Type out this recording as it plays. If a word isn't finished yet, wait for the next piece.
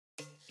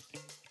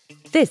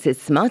This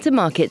is Smarter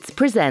Markets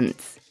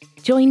Presents.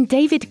 Join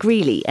David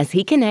Greeley as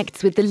he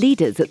connects with the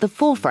leaders at the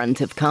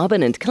forefront of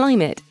carbon and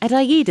climate at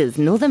IETA's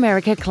North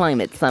America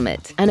Climate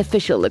Summit, an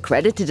official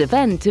accredited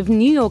event of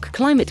New York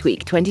Climate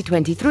Week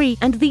 2023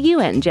 and the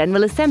UN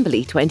General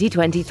Assembly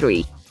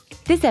 2023.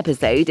 This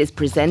episode is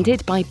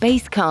presented by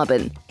Base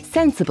Carbon,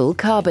 sensible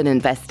carbon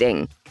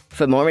investing.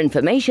 For more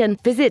information,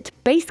 visit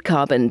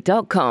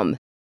basecarbon.com.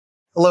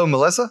 Hello,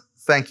 Melissa.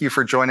 Thank you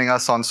for joining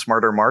us on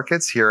Smarter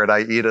Markets here at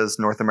IETA's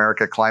North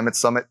America Climate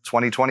Summit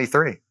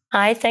 2023.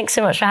 Hi, thanks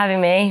so much for having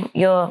me.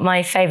 You're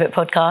my favorite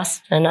podcast,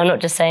 and I'm not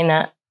just saying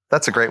that.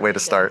 That's a great way to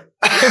start.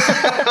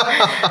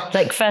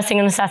 Like first thing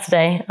on a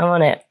Saturday, I'm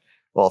on it.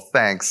 Well,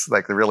 thanks. I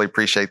really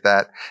appreciate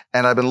that.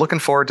 And I've been looking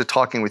forward to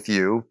talking with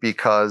you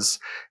because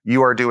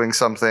you are doing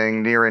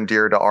something near and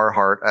dear to our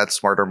heart at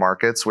Smarter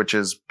Markets, which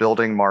is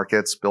building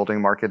markets,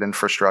 building market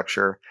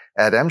infrastructure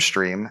at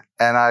Emstream.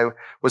 And I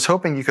was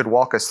hoping you could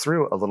walk us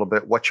through a little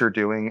bit what you're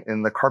doing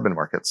in the carbon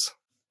markets.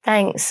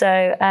 Thanks.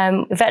 So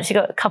we've actually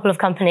got a couple of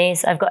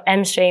companies. I've got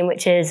Emstream,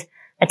 which is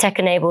a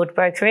tech-enabled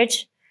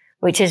brokerage,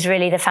 which is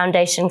really the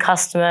foundation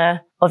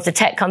customer of the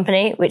tech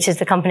company, which is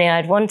the company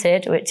I'd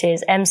wanted, which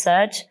is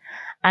Emsurge.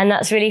 And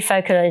that's really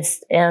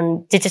focused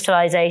on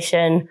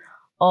digitalization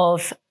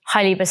of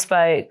highly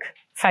bespoke,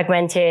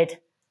 fragmented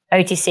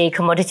OTC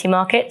commodity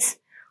markets.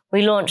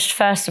 We launched,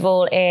 first of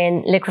all,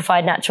 in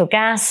liquefied natural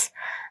gas.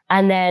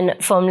 And then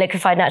from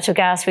liquefied natural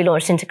gas, we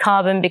launched into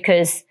carbon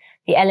because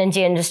the LNG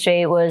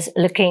industry was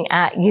looking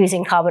at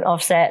using carbon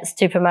offsets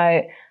to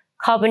promote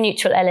carbon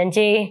neutral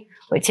LNG,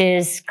 which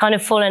is kind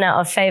of fallen out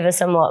of favor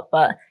somewhat.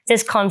 But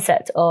this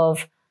concept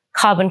of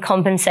carbon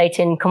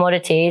compensating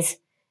commodities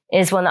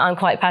is one that I'm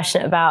quite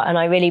passionate about, and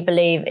I really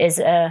believe is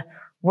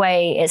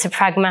it's a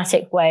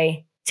pragmatic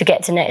way to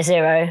get to net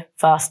zero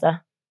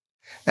faster.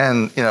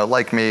 And,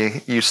 like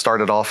me, you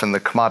started off in the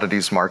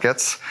commodities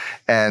markets,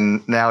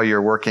 and now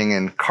you're working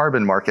in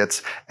carbon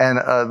markets. And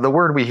the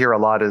word we hear a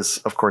lot is,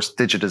 of course,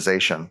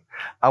 digitization.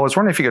 I was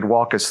wondering if you could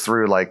walk us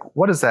through,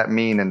 what does that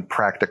mean in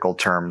practical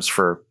terms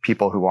for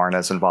people who aren't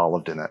as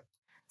involved in it?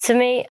 To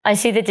me, I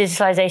see the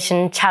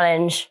digitalization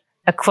challenge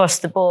across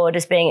the board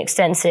as being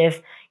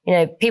extensive.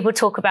 People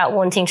talk about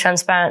wanting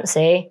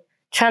transparency.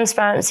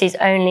 Transparency is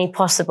only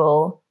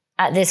possible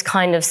at this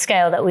kind of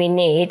scale that we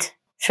need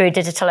through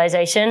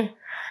digitalization.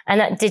 And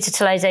that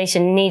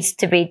digitalization needs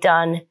to be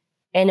done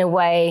in a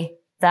way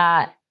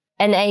that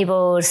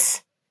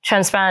enables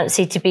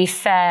transparency to be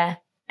fair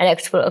and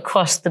equitable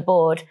across the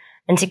board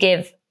and to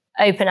give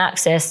open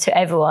access to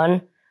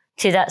everyone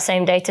to that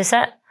same data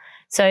set.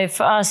 So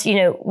for us,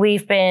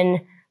 we've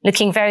been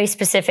looking very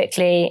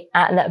specifically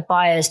at that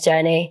buyer's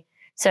journey.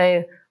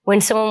 So when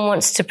someone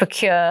wants to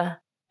procure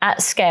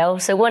at scale,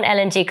 so one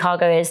LNG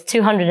cargo is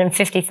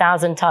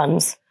 250,000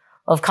 tons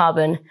of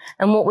carbon.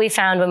 And what we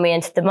found when we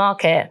entered the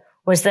market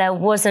was there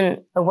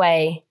wasn't a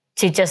way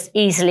to just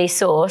easily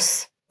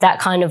source that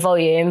kind of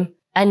volume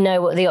and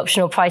know what the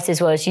optional prices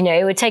was.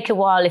 It would take a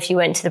while if you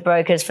went to the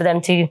brokers for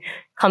them to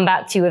come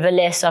back to you with a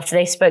list after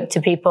they spoke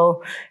to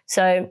people.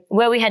 So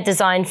where we had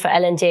designed for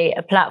LNG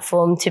a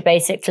platform to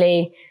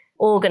basically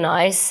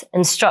organize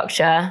and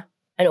structure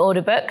an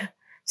order book.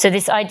 So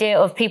this idea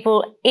of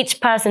each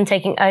person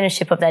taking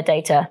ownership of their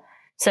data.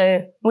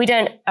 So we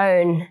don't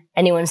own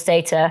anyone's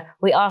data.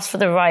 We ask for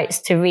the rights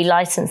to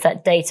relicense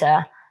that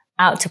data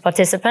out to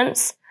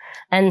participants.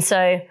 And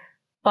so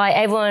by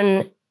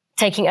everyone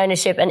taking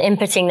ownership and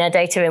inputting their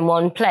data in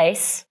one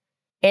place,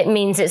 it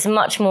means it's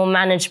much more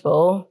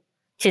manageable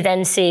to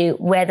then see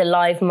where the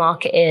live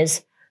market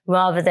is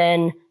rather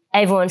than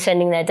everyone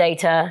sending their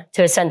data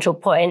to a central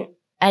point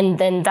and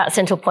then that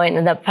central point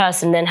and that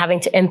person then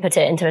having to input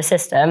it into a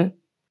system.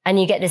 And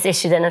you get this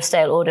issue then of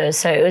stale orders.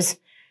 So it was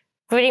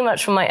pretty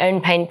much from my own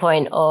pain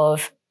point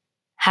of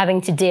having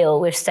to deal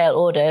with stale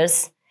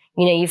orders.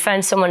 You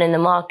phone someone in the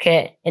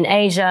market in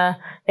Asia,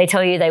 they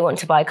tell you they want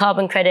to buy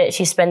carbon credits,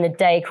 you spend the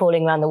day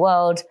calling around the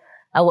world,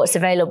 what's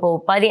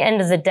available. By the end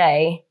of the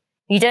day,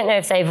 you don't know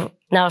if they've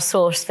now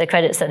sourced the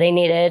credits that they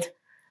needed,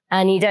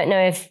 and you don't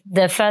know if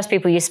the first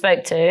people you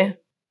spoke to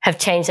have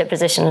changed their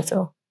position at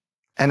all.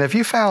 And have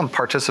you found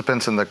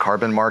participants in the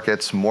carbon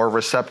markets more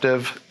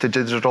receptive to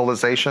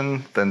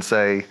digitalization than,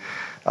 say,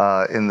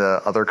 in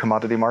the other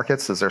commodity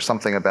markets? Is there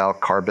something about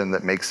carbon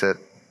that makes it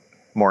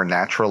more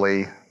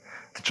naturally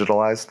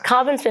digitalized?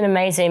 Carbon's been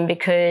amazing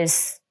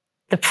because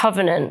the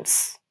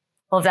provenance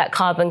of that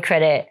carbon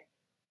credit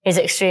is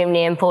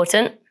extremely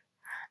important.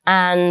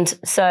 And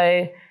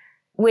so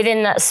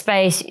within that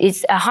space,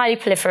 it's a highly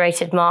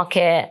proliferated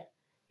market.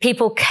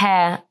 People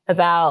care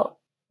about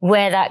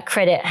where that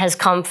credit has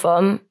come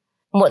from,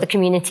 what the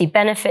community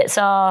benefits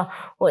are,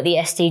 what the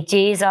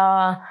SDGs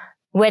are,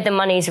 where the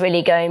money is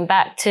really going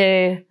back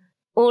to.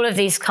 All of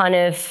these kind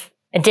of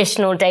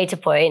additional data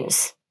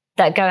points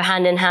that go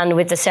hand in hand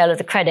with the sale of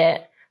the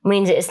credit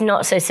means it's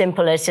not so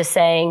simple as just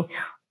saying,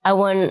 I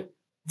want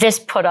this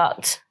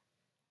product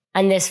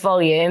and this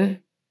volume,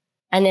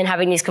 and then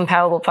having these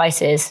comparable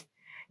prices.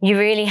 You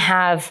really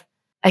have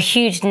a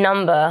huge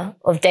number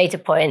of data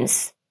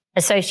points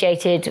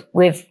associated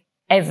with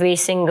every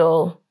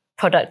single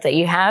product that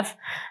you have.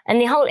 And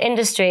the whole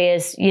industry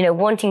is,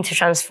 wanting to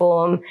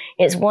transform,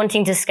 it's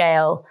wanting to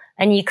scale,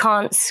 and you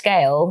can't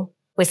scale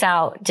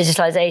without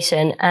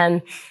digitalization.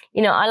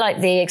 I like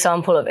the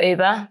example of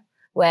Uber,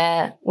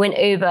 where when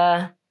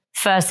Uber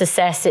first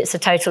assessed its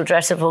total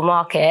addressable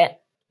market,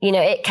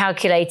 it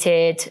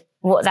calculated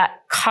what that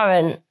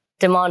current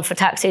demand for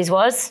taxis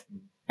was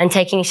and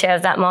taking share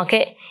of that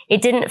market.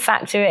 It didn't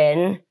factor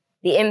in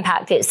the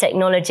impact its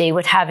technology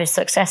would have if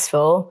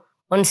successful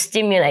on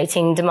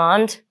stimulating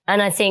demand.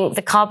 And I think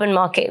the carbon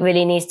market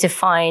really needs to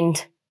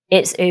find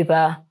its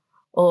Uber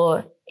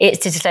or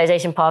its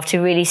digitalization path to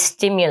really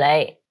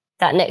stimulate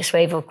that next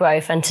wave of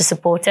growth and to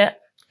support it.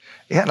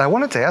 Yeah, and I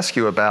wanted to ask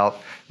you about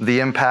the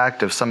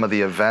impact of some of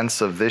the events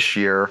of this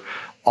year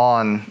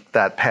on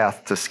that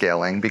path to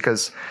scaling,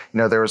 because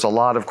there was a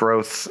lot of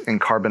growth in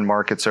carbon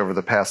markets over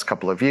the past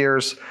couple of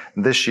years.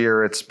 This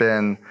year, it's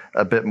been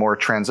a bit more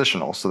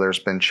transitional. So there's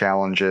been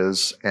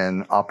challenges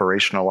in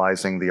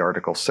operationalizing the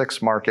Article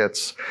 6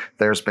 markets.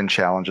 There's been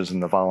challenges in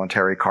the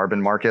voluntary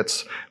carbon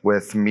markets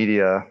with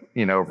media,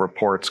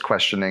 reports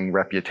questioning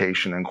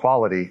reputation and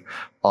quality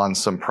on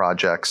some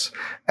projects.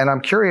 And I'm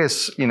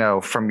curious,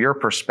 from your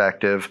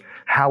perspective,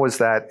 how is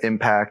that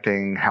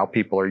impacting how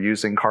people are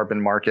using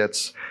carbon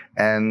markets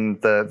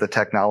and the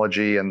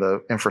technology and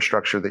the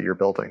infrastructure that you're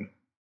building?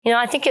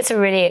 I think it's a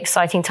really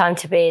exciting time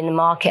to be in the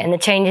market, and the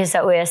changes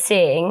that we are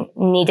seeing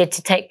needed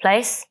to take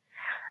place.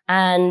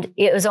 And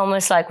it was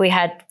almost like we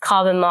had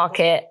carbon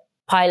market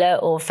pilot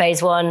or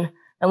phase one,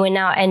 and we're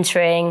now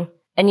entering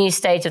a new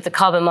stage of the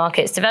carbon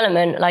markets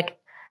development, like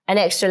an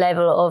extra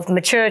level of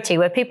maturity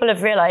where people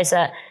have realized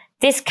that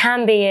this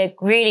can be a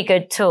really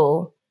good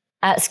tool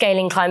at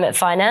scaling climate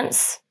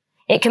finance.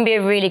 It can be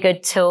a really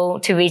good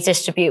tool to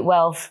redistribute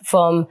wealth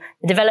from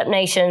the developed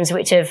nations,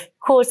 which have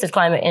caused the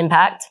climate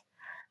impact,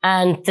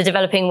 and the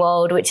developing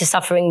world, which is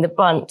suffering the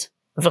brunt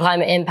of the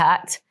climate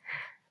impact.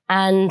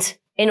 And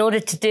in order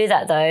to do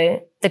that,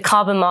 though, the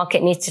carbon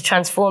market needs to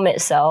transform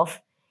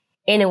itself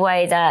in a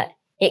way that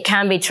it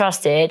can be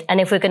trusted. And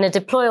if we're going to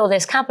deploy all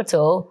this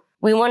capital,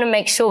 we want to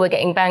make sure we're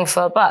getting bang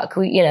for our buck,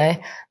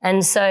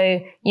 And so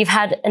you've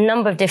had a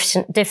number of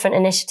different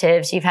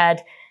initiatives. You've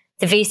had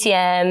the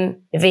VCM,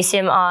 the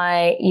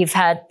VCMI, you've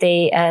had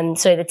the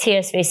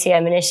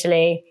TSVCM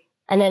initially,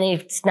 and then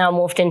it's now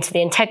morphed into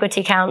the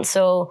Integrity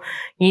Council.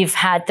 You've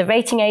had the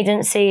rating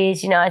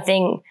agencies. I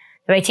think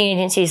the rating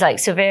agencies like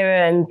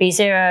Severa and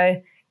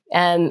B0,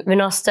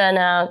 Renosta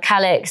now,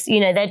 Calix,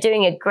 they're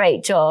doing a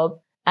great job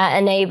at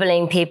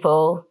enabling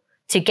people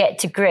to get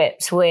to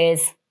grips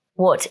with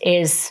what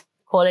is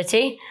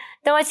quality.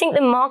 Though I think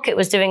the market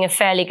was doing a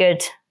fairly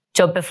good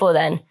job before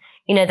then.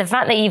 The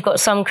fact that you've got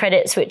some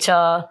credits which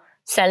are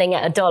selling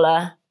at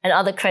 $1 and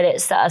other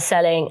credits that are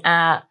selling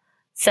at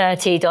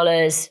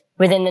 $30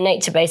 within the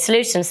nature-based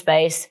solution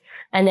space.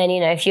 And then,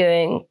 if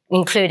you're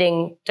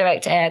including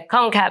direct air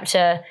carbon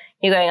capture,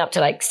 you're going up to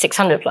like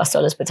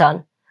 $600+ per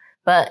ton.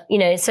 But,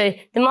 so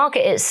the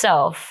market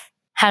itself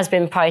has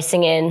been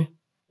pricing in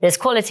this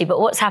quality. But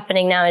what's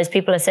happening now is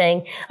people are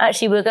saying,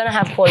 actually, we're going to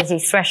have quality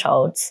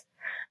thresholds.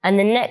 And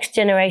the next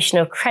generation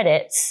of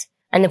credits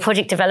and the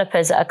project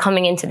developers that are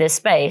coming into this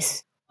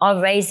space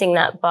are raising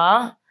that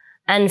bar.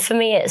 And for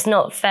me, it's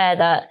not fair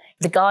that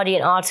the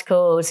Guardian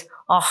articles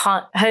are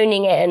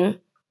honing in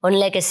on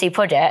legacy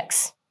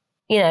projects.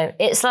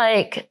 It's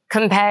like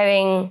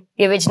comparing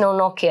the original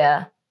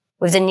Nokia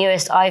with the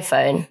newest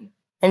iPhone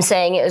and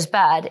saying it was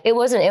bad. It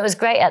wasn't. It was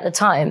great at the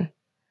time.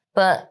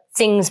 But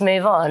things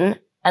move on.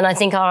 And I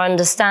think our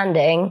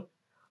understanding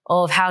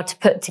of how to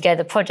put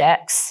together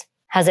projects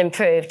has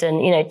improved.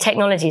 And,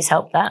 technology's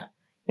helped that.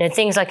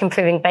 Things like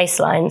improving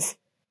baselines,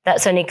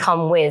 that's only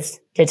come with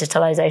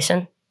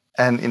digitalization.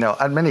 And,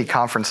 at many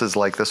conferences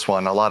like this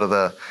one, a lot of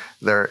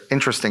there are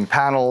interesting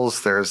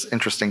panels, there's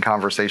interesting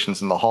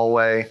conversations in the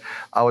hallway.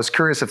 I was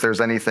curious if there's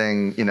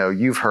anything,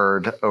 you've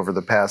heard over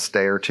the past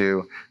day or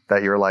two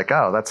that you're like,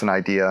 oh, that's an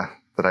idea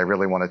that I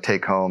really want to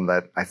take home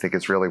that I think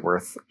is really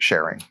worth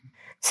sharing.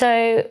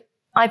 So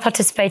I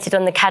participated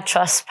on the CAD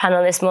Trust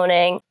panel this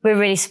morning. We're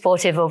really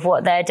supportive of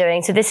what they're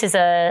doing. So this is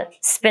a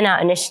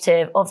spin-out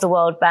initiative of the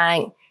World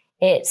Bank.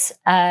 It's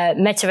a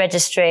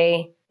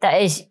meta-registry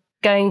that is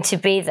going to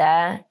be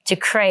there to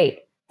create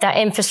that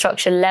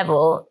infrastructure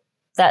level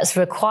that's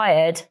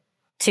required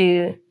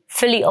to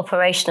fully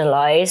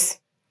operationalize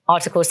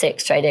Article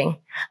 6 trading.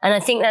 And I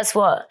think that's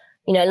what,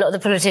 a lot of the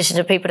politicians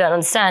or people don't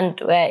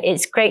understand, where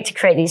it's great to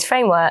create these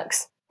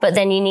frameworks, but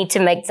then you need to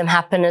make them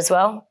happen as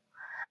well.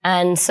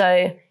 And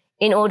so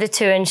in order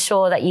to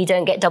ensure that you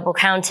don't get double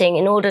counting,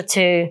 in order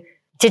to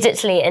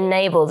digitally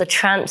enable the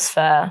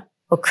transfer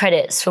of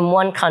credits from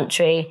one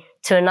country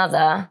to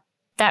another,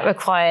 that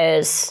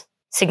requires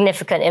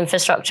significant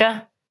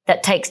infrastructure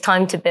that takes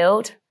time to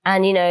build.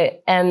 And,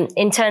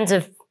 in terms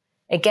of,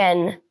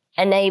 again,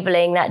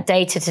 enabling that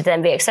data to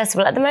then be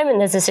accessible, at the moment,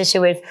 there's this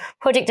issue with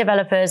project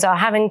developers are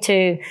having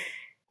to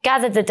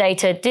gather the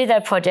data, do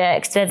their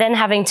projects. They're then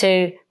having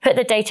to put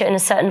the data in a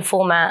certain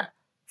format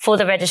for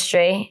the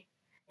registry.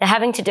 They're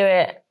having to do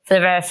it for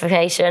the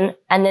verification,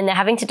 and then they're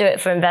having to do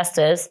it for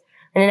investors.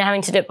 and then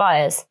having to do it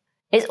buyers.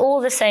 It's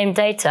all the same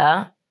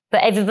data,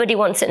 but everybody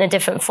wants it in a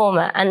different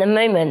format. And at the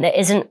moment, there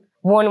isn't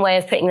one way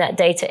of putting that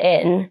data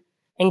in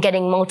and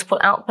getting multiple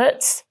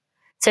outputs.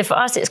 So for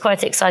us, it's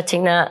quite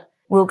exciting that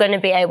we're going to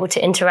be able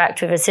to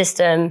interact with a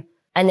system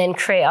and then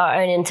create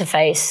our own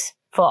interface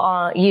for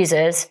our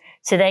users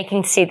so they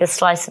can see the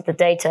slice of the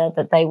data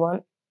that they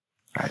want.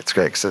 Right, it's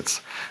great because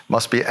it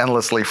must be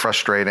endlessly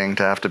frustrating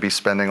to have to be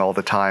spending all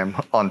the time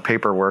on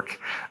paperwork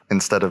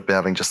instead of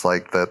having just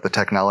like the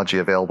technology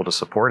available to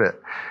support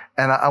it.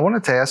 And I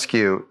wanted to ask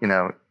you,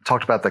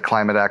 talked about the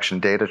Climate Action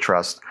Data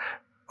Trust.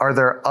 Are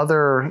there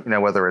other,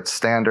 whether it's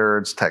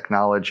standards,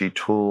 technology,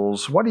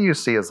 tools, what do you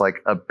see as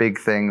like a big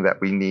thing that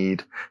we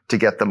need to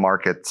get the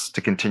markets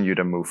to continue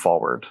to move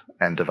forward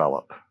and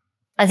develop?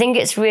 I think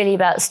it's really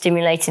about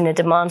stimulating the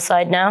demand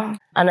side now.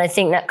 And I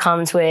think that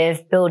comes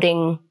with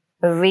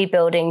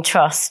rebuilding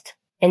trust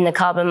in the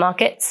carbon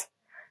markets.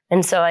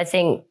 And so I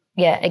think,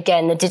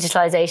 again, the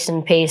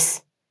digitalization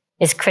piece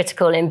is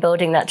critical in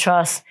building that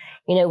trust.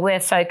 We're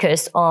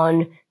focused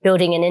on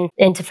building an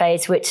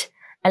interface which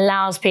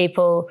allows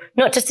people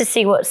not just to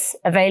see what's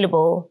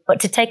available, but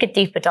to take a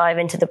deeper dive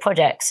into the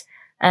projects.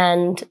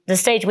 And the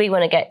stage we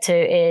want to get to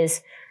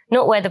is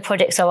not where the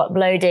projects are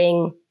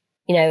uploading,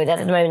 that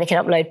at the moment they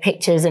can upload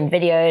pictures and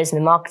videos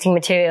and the marketing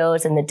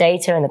materials and the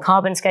data and the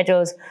carbon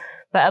schedules,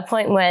 but a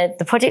point where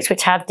the projects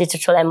which have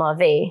digital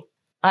MRV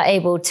are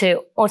able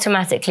to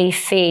automatically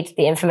feed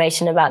the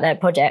information about their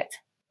project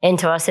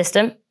into our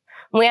system.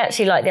 And we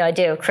actually like the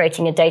idea of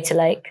creating a data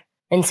lake.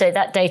 And so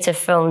that data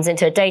films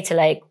into a data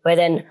lake where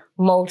then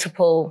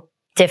multiple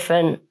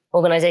different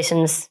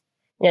organizations,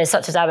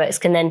 such as Abex,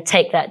 can then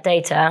take that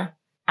data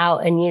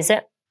out and use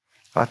it.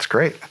 That's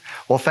great.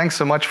 Well, thanks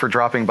so much for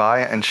dropping by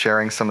and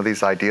sharing some of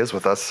these ideas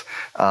with us.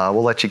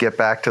 We'll let you get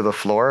back to the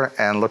floor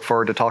and look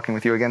forward to talking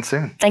with you again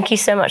soon. Thank you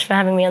so much for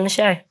having me on the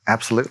show.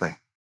 Absolutely.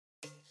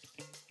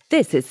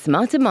 This is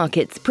Smarter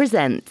Markets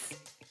Presents.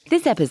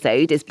 This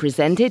episode is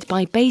presented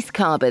by Base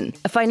Carbon,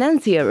 a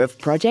financier of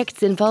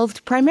projects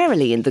involved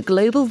primarily in the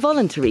global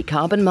voluntary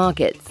carbon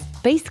markets.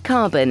 Base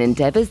Carbon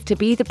endeavours to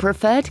be the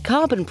preferred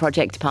carbon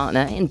project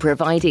partner in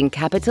providing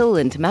capital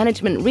and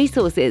management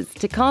resources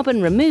to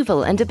carbon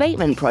removal and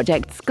abatement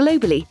projects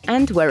globally,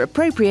 and where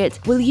appropriate,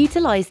 will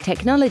utilise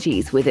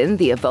technologies within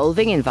the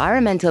evolving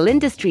environmental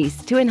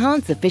industries to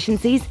enhance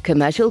efficiencies,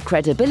 commercial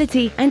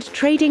credibility, and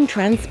trading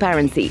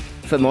transparency.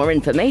 For more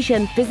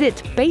information, visit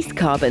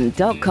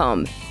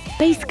basecarbon.com.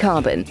 Base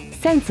Carbon,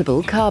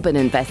 sensible carbon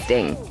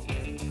investing.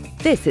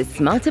 This is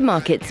Smarter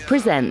Markets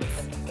Presents.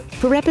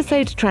 For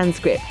episode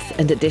transcripts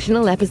and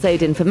additional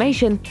episode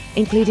information,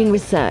 including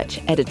research,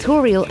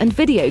 editorial, and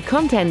video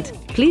content,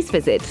 please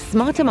visit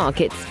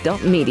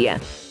smartermarkets.media.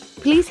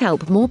 Please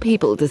help more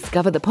people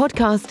discover the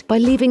podcast by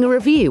leaving a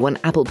review on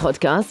Apple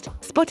Podcast,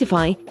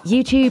 Spotify,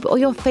 YouTube, or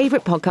your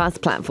favorite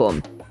podcast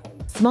platform.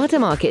 Smarter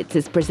Markets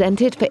is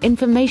presented for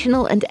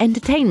informational and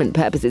entertainment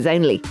purposes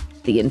only.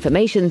 The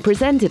information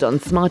presented on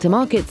Smarter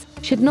Markets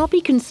should not be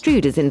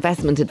construed as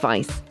investment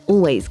advice.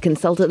 Always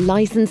consult a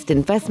licensed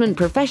investment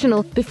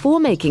professional before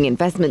making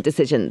investment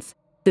decisions.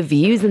 The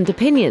views and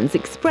opinions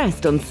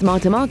expressed on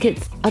Smarter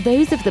Markets are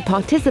those of the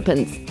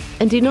participants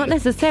and do not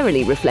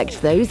necessarily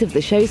reflect those of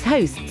the show's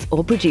hosts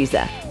or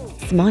producer.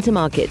 Smarter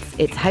Markets,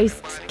 its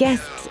hosts,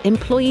 guests,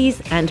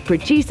 employees, and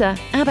producer,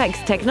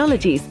 Abex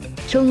Technologies,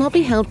 shall not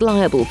be held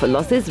liable for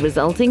losses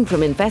resulting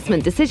from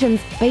investment decisions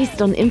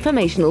based on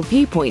informational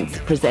viewpoints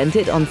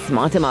presented on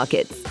Smarter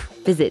Markets.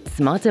 Visit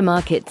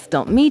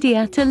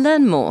smartermarkets.media to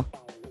learn more.